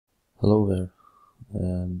Hello there.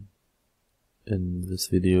 In this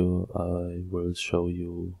video I will show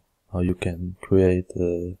you how you can create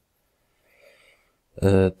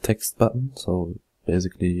a text button. So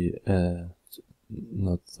basically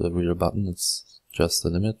not a real button, it's just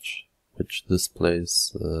an image which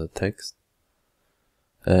displays text,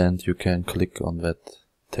 and you can click on that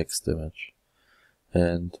text image.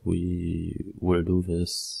 And we will do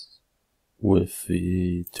this with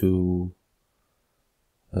the two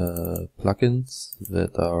plugins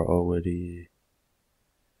that are already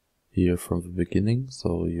here from the beginning.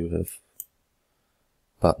 So you have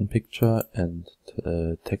button picture and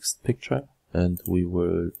text picture, and we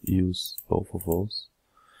will use both of those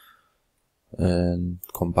and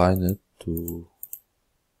combine it to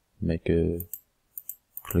make a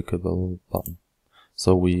clickable button.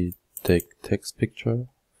 So we take text picture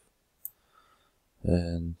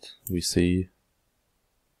and we see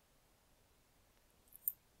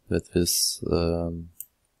that this in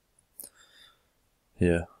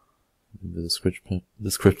the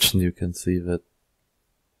description you can see that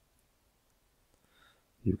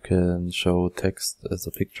you can show text as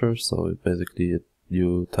a picture. So basically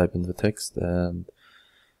you type in the text and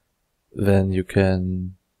then you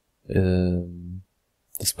can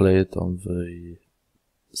display it on the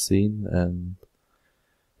scene, and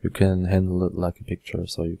you can handle it like a picture,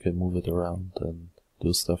 so you can move it around and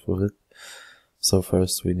do stuff with it. So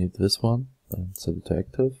first we need this one and set it to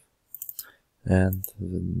active, and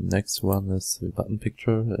the next one is the button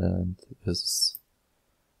picture, and this is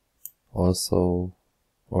also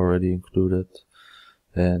already included,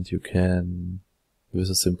 and you can, this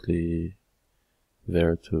is simply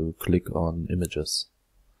there to click on images,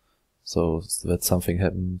 so that something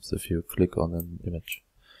happens if you click on an image.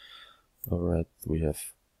 Alright, we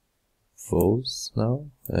have those now,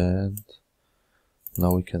 and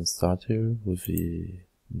now we can start here with the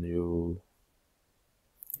new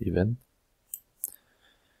event.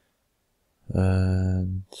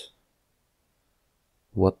 And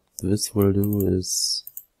what this will do is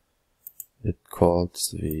it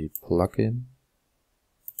calls the plugin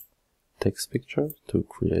text picture to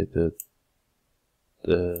create the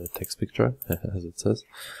text picture as it says.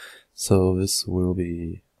 So this will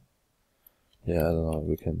be, I don't know,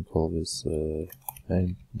 we can call this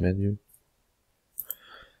main menu,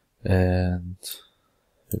 and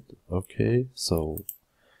hit OK. So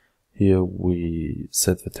here we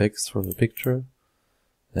set the text for the picture,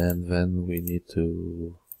 and then we need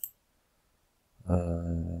to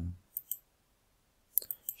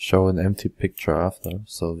show an empty picture after.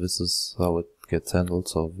 So this is how it gets handled.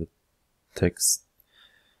 So the text,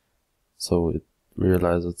 so it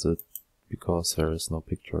realizes it because there is no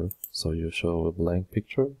picture. So you show a blank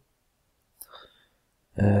picture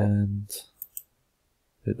and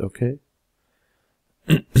hit OK.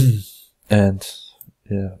 And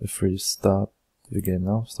yeah, if we start the game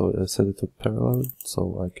now, so I set it to parallel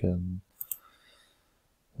so I can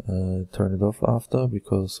turn it off after,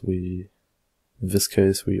 because in this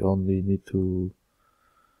case we only need to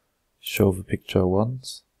show the picture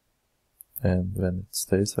once and then it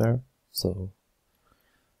stays there. So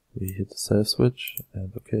we hit the save switch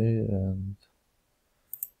and OK, and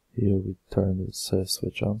here we turn the save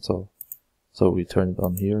switch on. So we turn it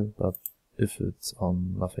on here, but if it's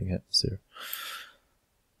on, nothing happens here.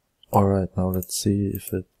 Alright, now let's see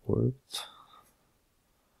if it worked.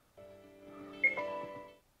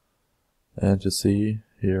 And you see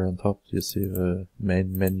here on top, you see the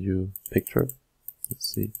main menu picture.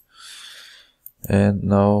 Let's see. And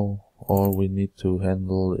now all we need to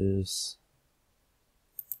handle is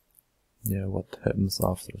what happens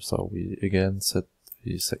after. So we again set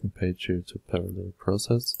the second page here to parallel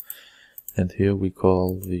process, and here we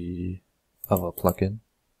call the other plugin,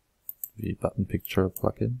 the button picture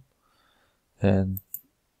plugin, and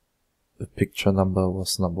the picture number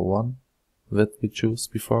was number 1 that we choose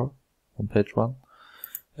before on page 1,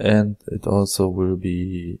 and it also will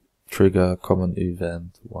be trigger common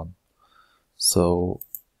event 1. So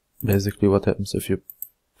basically what happens if you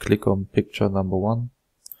click on picture number 1,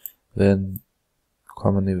 then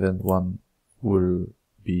common event 1 will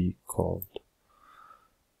be called.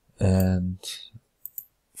 And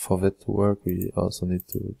for that to work, we also need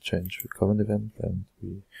to change the common event, and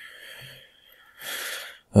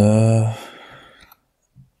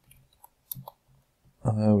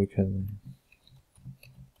we can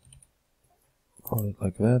call it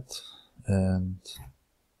like that, and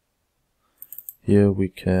here we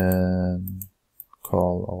can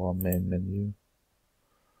call our main menu,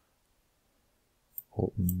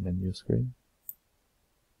 open menu screen.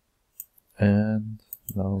 And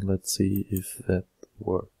now let's see if that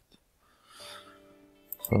worked.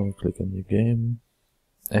 So click on new game,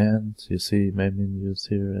 and you see main menus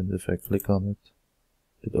here, and if I click on it,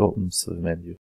 it opens the menu.